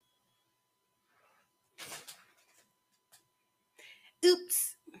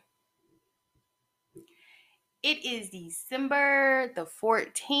It is December the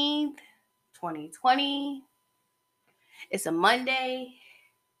 14th, 2020. It's a Monday.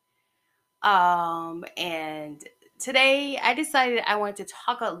 And today I decided I wanted to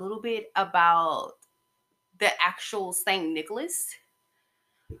talk a little bit about the actual Saint Nicholas,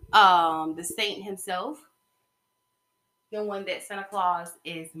 the saint himself, the one that Santa Claus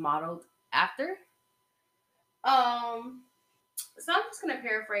is modeled after. Um, so I'm just gonna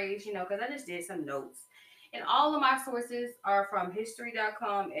paraphrase, because I just did some notes. And all of my sources are from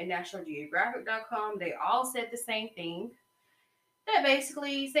history.com and nationalgeographic.com. They all said the same thing. That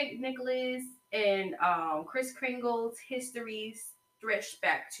basically St. Nicholas and Kris Kringle's history stretched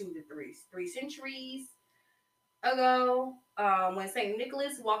back to the three centuries ago, when St.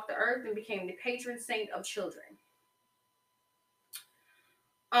 Nicholas walked the earth and became the patron saint of children.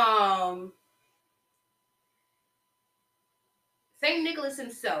 Um, St. Nicholas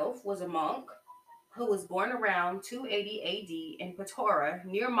himself was a monk who was born around 280 AD in Patara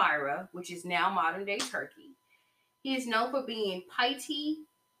near Myra, which is now modern day Turkey. He is known for being piety.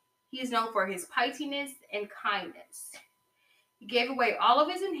 He is known for his pietiness and kindness. He gave away all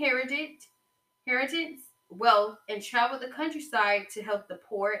of his inheritance, wealth, and traveled the countryside to help the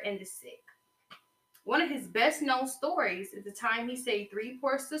poor and the sick. One of his best known stories is the time he saved three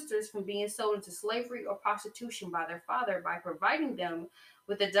poor sisters from being sold into slavery or prostitution by their father by providing them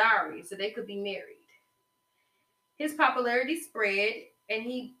with a dowry so they could be married. His popularity spread, and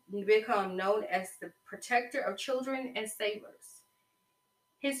he became known as the protector of children and sailors.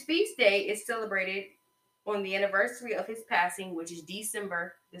 His feast day is celebrated on the anniversary of his passing, which is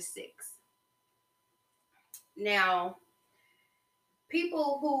December the 6th. Now,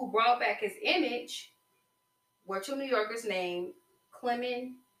 people who brought back his image were two New Yorkers named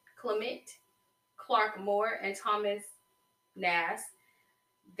Clement Clark Moore and Thomas Nast.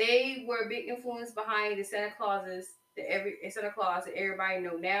 They were a big influence behind the Santa Claus that everybody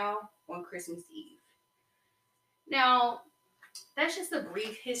know now on Christmas Eve. Now, that's just a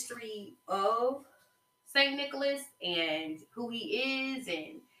brief history of Saint Nicholas and who he is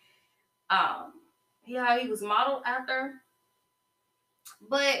and how he was modeled after.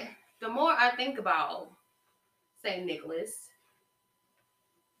 But the more I think about Saint Nicholas,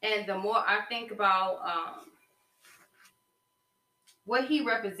 and the more I think about what he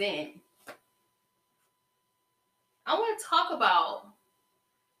represents, I want to talk about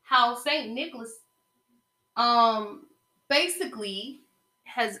how Saint Nicholas basically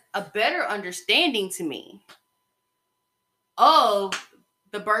has a better understanding to me of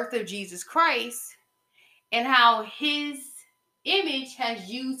the birth of Jesus Christ and how his image has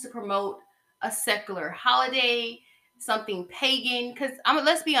used to promote a secular holiday, something pagan. Because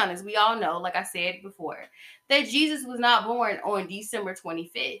let's be honest, we all know, like I said before, that Jesus was not born on December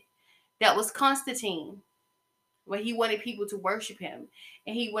 25th. That was Constantine, when he wanted people to worship him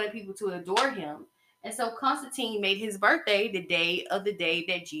and he wanted people to adore him. And so Constantine made his birthday the day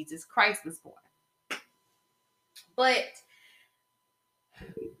that Jesus Christ was born. But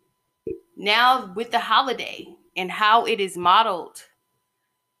now with the holiday and how it is modeled,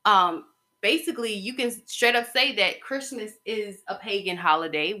 basically you can straight up say that Christmas is a pagan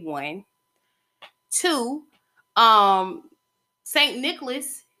holiday, one. Two, Saint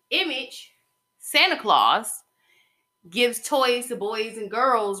Nicholas image, Santa Claus, gives toys to boys and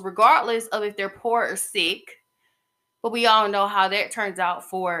girls regardless of if they're poor or sick. But we all know how that turns out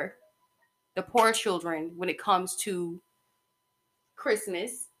for the poor children when it comes to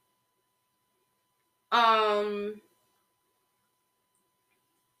Christmas.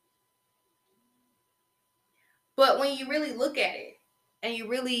 But when you really look at it and you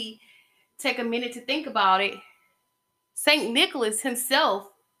really take a minute to think about it, Saint Nicholas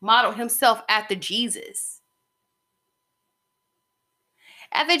himself modeled himself after Jesus.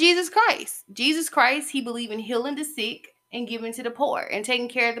 After Jesus Christ. Jesus Christ, he believed in healing the sick and giving to the poor and taking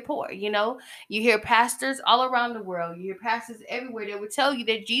care of the poor. You hear pastors all around the world. You hear pastors everywhere that would tell you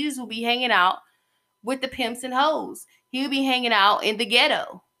that Jesus will be hanging out with the pimps and hoes. He would be hanging out in the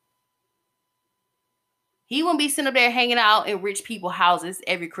ghetto. He won't be sitting up there hanging out in rich people's houses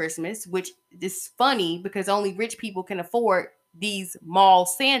every Christmas, which is funny because only rich people can afford these mall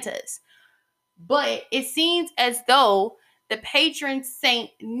Santas. But it seems as though the patron Saint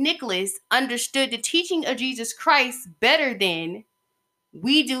Nicholas understood the teaching of Jesus Christ better than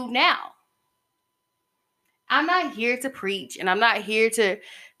we do now. I'm not here to preach and I'm not here to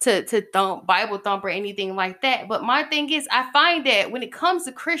Bible thump or anything like that. But my thing is, I find that when it comes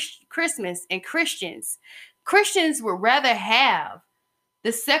to Christmas and Christians would rather have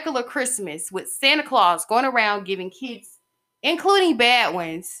the secular Christmas with Santa Claus going around giving kids, including bad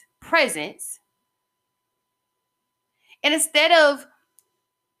ones, presents, And instead of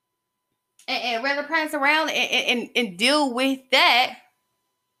and rather prance around and deal with that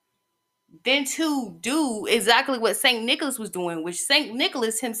than to do exactly what St. Nicholas was doing, which St.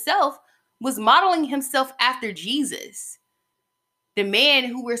 Nicholas himself was modeling himself after Jesus, the man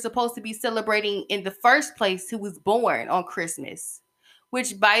who we're supposed to be celebrating in the first place, who was born on Christmas,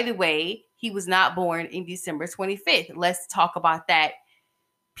 which, by the way, he was not born in December 25th. Let's talk about that,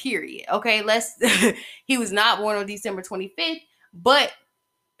 period. Okay, he was not born on December 25th, but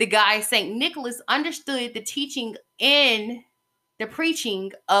the guy, St. Nicholas, understood the teaching and the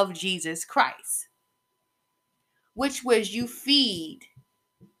preaching of Jesus Christ, which was you feed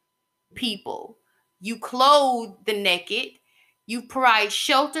people, you clothe the naked, you provide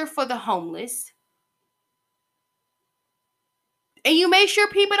shelter for the homeless, and you make sure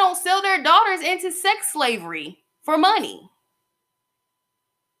people don't sell their daughters into sex slavery for money.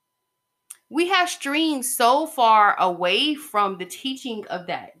 We have streamed so far away from the teaching of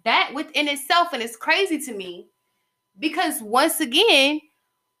that within itself, and it's crazy to me because once again,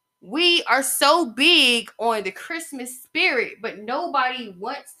 we are so big on the Christmas spirit, but nobody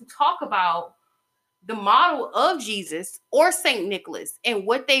wants to talk about the model of Jesus or St. Nicholas and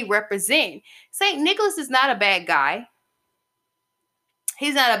what they represent. St. Nicholas is not a bad guy.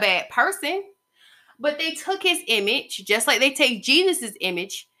 He's not a bad person, but they took his image, just like they take Jesus's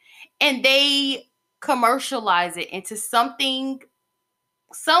image, and they commercialize it into something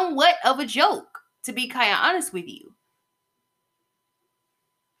somewhat of a joke, to be kind of honest with you.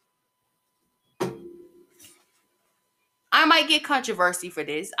 I might get controversy for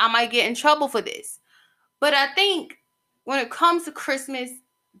this. I might get in trouble for this. But I think when it comes to Christmas,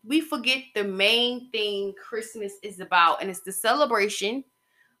 we forget the main thing Christmas is about, and it's the celebration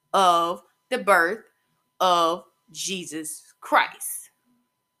of the birth of Jesus Christ,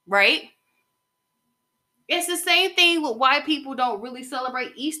 right? It's the same thing with why people don't really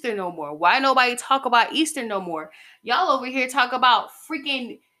celebrate Easter no more. Why nobody talk about Easter no more? Y'all over here talk about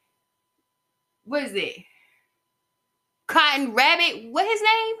freaking, what is it? Cotton Rabbit, what his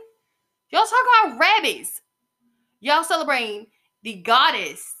name? Y'all talk about rabbits. Y'all celebrating the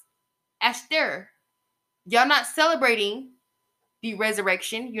goddess Esther. Y'all not celebrating the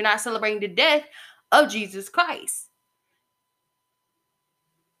resurrection. You're not celebrating the death of Jesus Christ.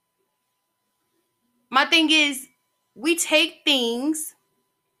 My thing is, we take things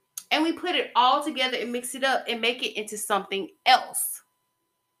and we put it all together and mix it up and make it into something else.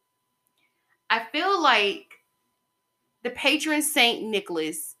 I feel like the patron Saint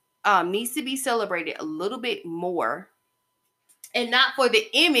Nicholas needs to be celebrated a little bit more, and not for the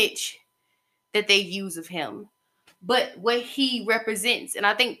image that they use of him, but what he represents. And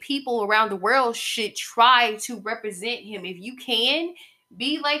I think people around the world should try to represent him. If you can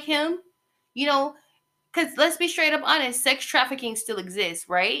be like him, you know, because let's be straight up honest, sex trafficking still exists,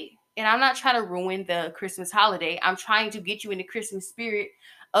 right? And I'm not trying to ruin the Christmas holiday. I'm trying to get you in the Christmas spirit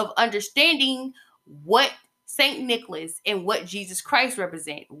of understanding what St. Nicholas and what Jesus Christ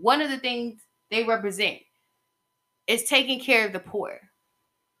represent. One of the things they represent is taking care of the poor.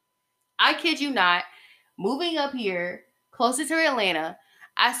 I kid you not, moving up here closer to Atlanta,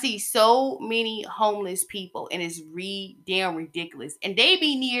 I see so many homeless people, and it's damn ridiculous. And they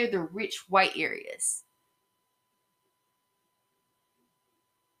be near the rich white areas.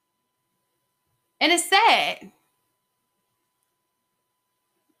 And it's sad.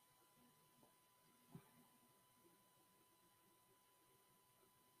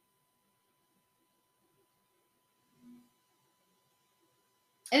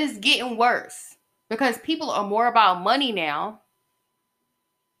 And it's getting worse because people are more about money now.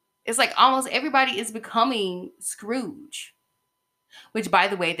 It's like almost everybody is becoming Scrooge. Which, by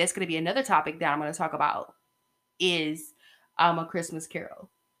the way, that's going to be another topic that I'm going to talk about is A Christmas Carol.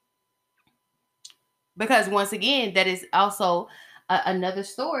 Because once again, that is also another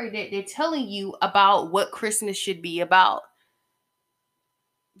story that they're telling you about what Christmas should be about.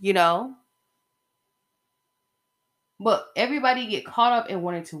 You know? But everybody get caught up in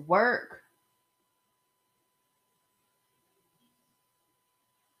wanting to work.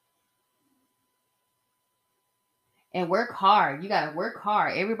 And work hard. You gotta work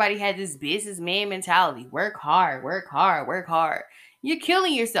hard. Everybody had this businessman mentality. Work hard, work hard, work hard. You're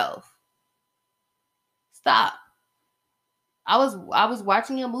killing yourself. Stop. I was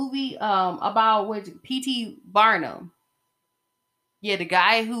watching a movie about what P.T. Barnum. Yeah, the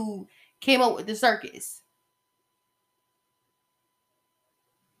guy who came up with the circus.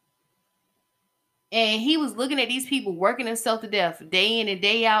 And he was looking at these people working themselves to death day in and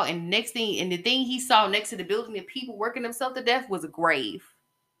day out. And the thing he saw next to the building of people working themselves to death was a grave.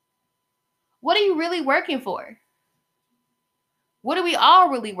 What are you really working for? What are we all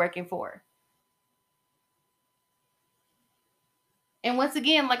really working for? And once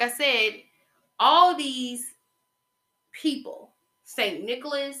again, like I said, all these people, St.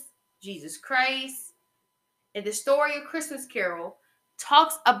 Nicholas, Jesus Christ, and the story of Christmas Carol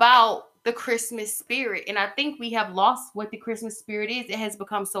talks about the Christmas spirit. And I think we have lost what the Christmas spirit is. It has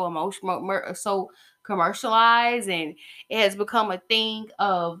become so emotional, so commercialized, and it has become a thing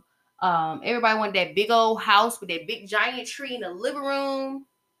of everybody wanted that big old house with that big giant tree in the living room.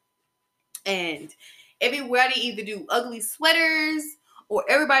 And everybody either do ugly sweaters, or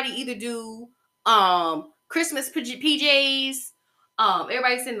everybody either do Christmas PJs.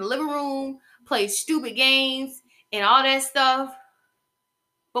 Everybody's in the living room, play stupid games and all that stuff.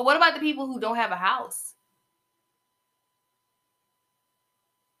 But what about the people who don't have a house?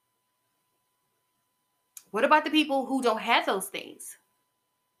 What about the people who don't have those things?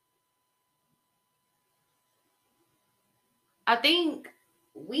 I think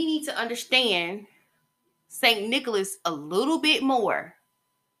we need to understand St. Nicholas a little bit more.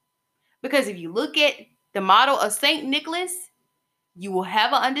 Because if you look at the model of St. Nicholas, you will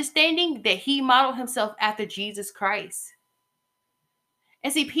have an understanding that he modeled himself after Jesus Christ.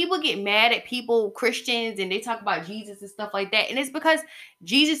 And see, people get mad at people, Christians, and they talk about Jesus and stuff like that. And it's because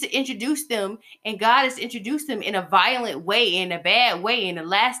Jesus introduced them, and God has introduced them in a violent way, in a bad way. And the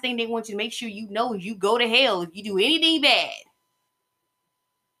last thing they want you to make sure you know is you go to hell if you do anything bad.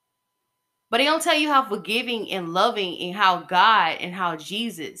 But they don't tell you how forgiving and loving, and how God and how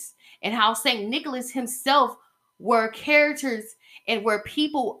Jesus and how St. Nicholas himself were characters and were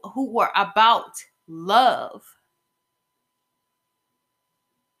people who were about love.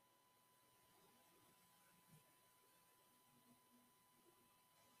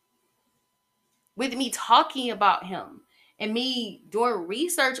 With me talking about him and me doing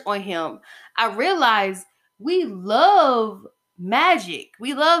research on him, I realized we love magic.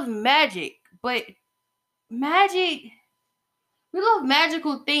 We love magic, but magic, we love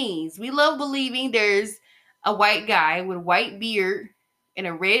magical things. We love believing there's a white guy with a white beard and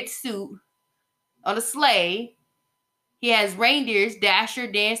a red suit on a sleigh. He has reindeers,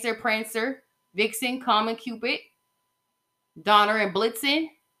 Dasher, Dancer, Prancer, Vixen, Comet, Cupid, Donner, and Blitzen.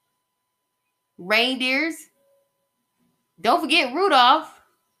 Reindeers. Don't forget Rudolph.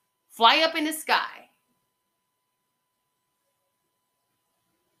 Fly up in the sky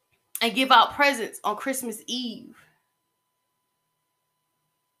and give out presents on Christmas Eve.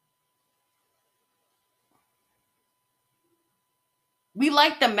 We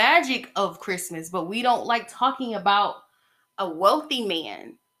like the magic of Christmas, but we don't like talking about a wealthy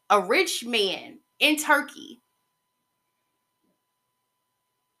man, a rich man in Turkey,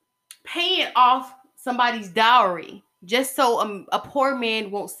 paying off somebody's dowry just so a poor man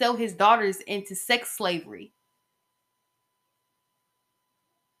won't sell his daughters into sex slavery.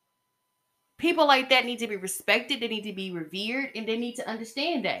 People like that need to be respected, they need to be revered, and they need to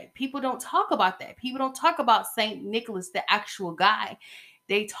understand that. People don't talk about that. People don't talk about St. Nicholas, the actual guy.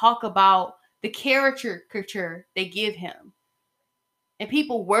 They talk about the caricature they give him. And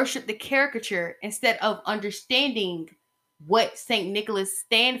people worship the caricature instead of understanding what St. Nicholas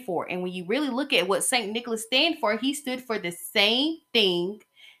stand for. And when you really look at what St. Nicholas stand for, he stood for the same thing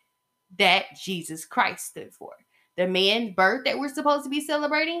that Jesus Christ stood for. The man birth that we're supposed to be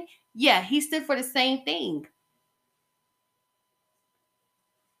celebrating, yeah, he stood for the same thing.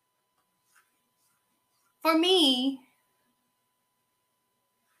 For me,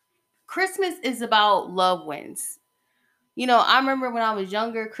 Christmas is about loved ones. You know, I remember when I was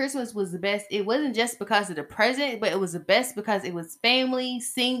younger, Christmas was the best. It wasn't just because of the present, but it was the best because it was family,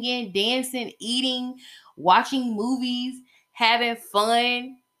 singing, dancing, eating, watching movies, having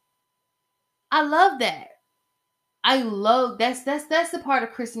fun. I love that. I love that's the part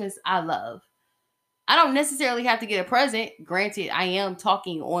of Christmas I love. I don't necessarily have to get a present. Granted, I am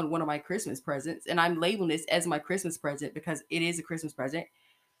talking on one of my Christmas presents, and I'm labeling this as my Christmas present because it is a Christmas present.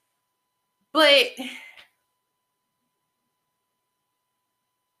 But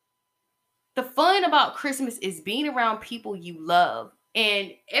the fun about Christmas is being around people you love.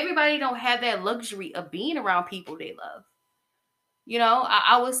 And everybody don't have that luxury of being around people they love. You know,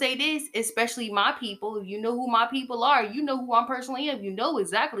 I will say this, especially my people. If you know who my people are, you know who I'm personally am. You know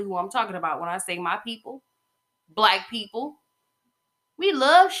exactly who I'm talking about when I say my people. Black people. We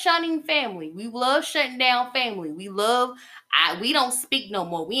love shunning family. We love shutting down family. We don't speak no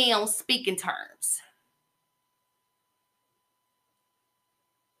more. We ain't on speaking terms.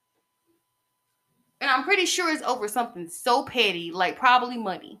 And I'm pretty sure it's over something so petty, like probably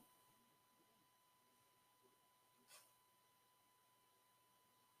money.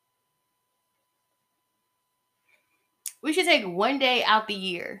 We should take one day out the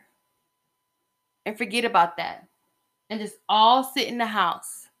year and forget about that and just all sit in the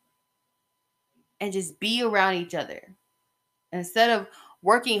house and just be around each other. Instead of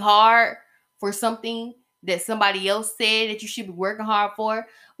working hard for something that somebody else said that you should be working hard for,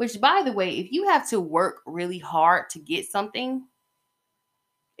 which, by the way, if you have to work really hard to get something,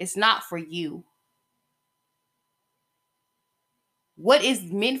 it's not for you. What is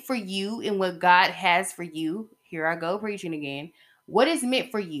meant for you and what God has for you, here I go preaching again. What is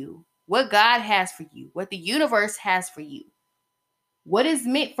meant for you, what God has for you, what the universe has for you, what is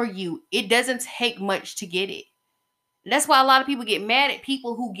meant for you, it doesn't take much to get it. That's why a lot of people get mad at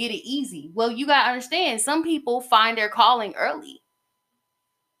people who get it easy. Well, you got to understand, some people find their calling early.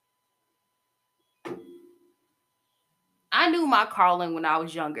 I knew my calling when I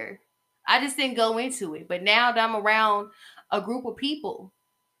was younger. I just didn't go into it. But now that I'm around a group of people,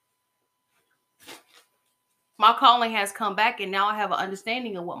 my calling has come back, and now I have an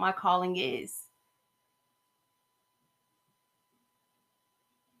understanding of what my calling is.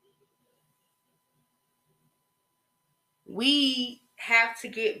 We have to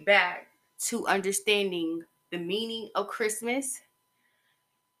get back to understanding the meaning of Christmas.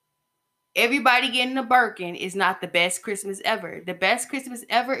 Everybody getting a Birkin is not the best Christmas ever. The best Christmas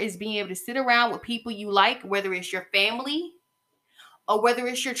ever is being able to sit around with people you like, whether it's your family or whether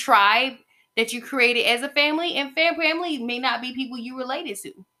it's your tribe that you created as a family. And family may not be people you related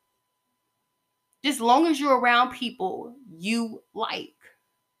to. Just long as you're around people you like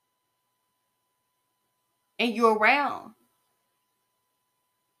and you're around,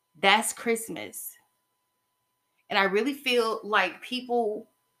 that's Christmas. And I really feel like people,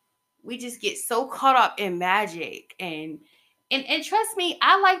 we just get so caught up in magic and trust me,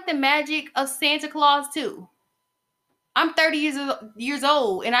 I like the magic of Santa Claus too. I'm 30 years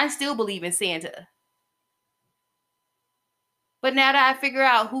old and I still believe in Santa. But now that I figure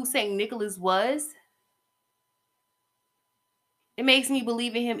out who St. Nicholas was, it makes me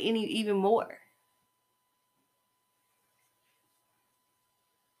believe in him even more.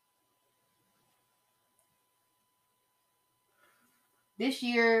 This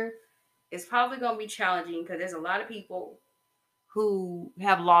year is probably going to be challenging because there's a lot of people who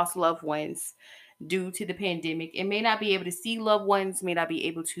have lost loved ones due to the pandemic and may not be able to see loved ones, may not be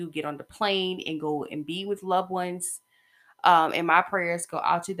able to get on the plane and go and be with loved ones. And my prayers go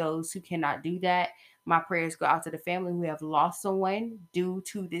out to those who cannot do that. My prayers go out to the family who have lost someone due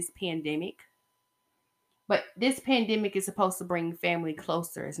to this pandemic. But this pandemic is supposed to bring family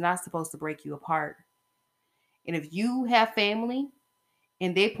closer. It's not supposed to break you apart. And if you have family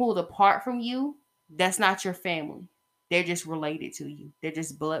and they pulled apart from you, that's not your family. They're just related to you. They're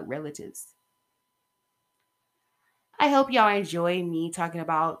just blood relatives. I hope y'all enjoy me talking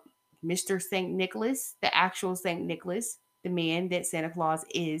about Mr. St. Nicholas, the actual St. Nicholas, the man that Santa Claus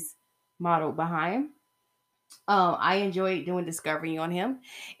is modeled behind. I enjoyed doing discovery on him.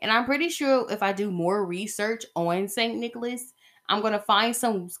 And I'm pretty sure if I do more research on St. Nicholas, I'm going to find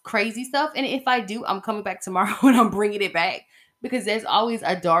some crazy stuff. And if I do, I'm coming back tomorrow and I'm bringing it back because there's always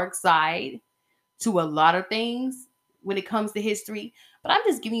a dark side to a lot of things when it comes to history. But I'm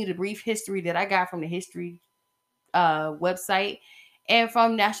just giving you the brief history that I got from the history website and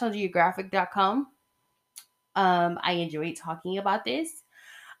from nationalgeographic.com. I enjoyed talking about this.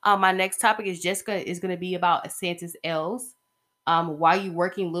 My next topic is going to be about Santa's elves. Why you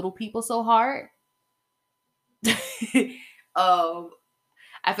working little people so hard? um,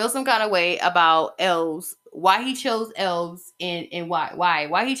 I feel some kind of way about elves. Why he chose elves and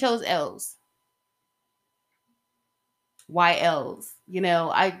why he chose elves? Why elves?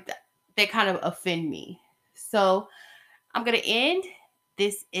 They kind of offend me. So I'm gonna end.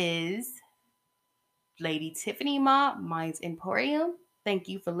 This is Lady Tiffany Ma, Minds Emporium. Thank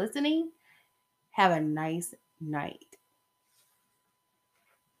you for listening. Have a nice night.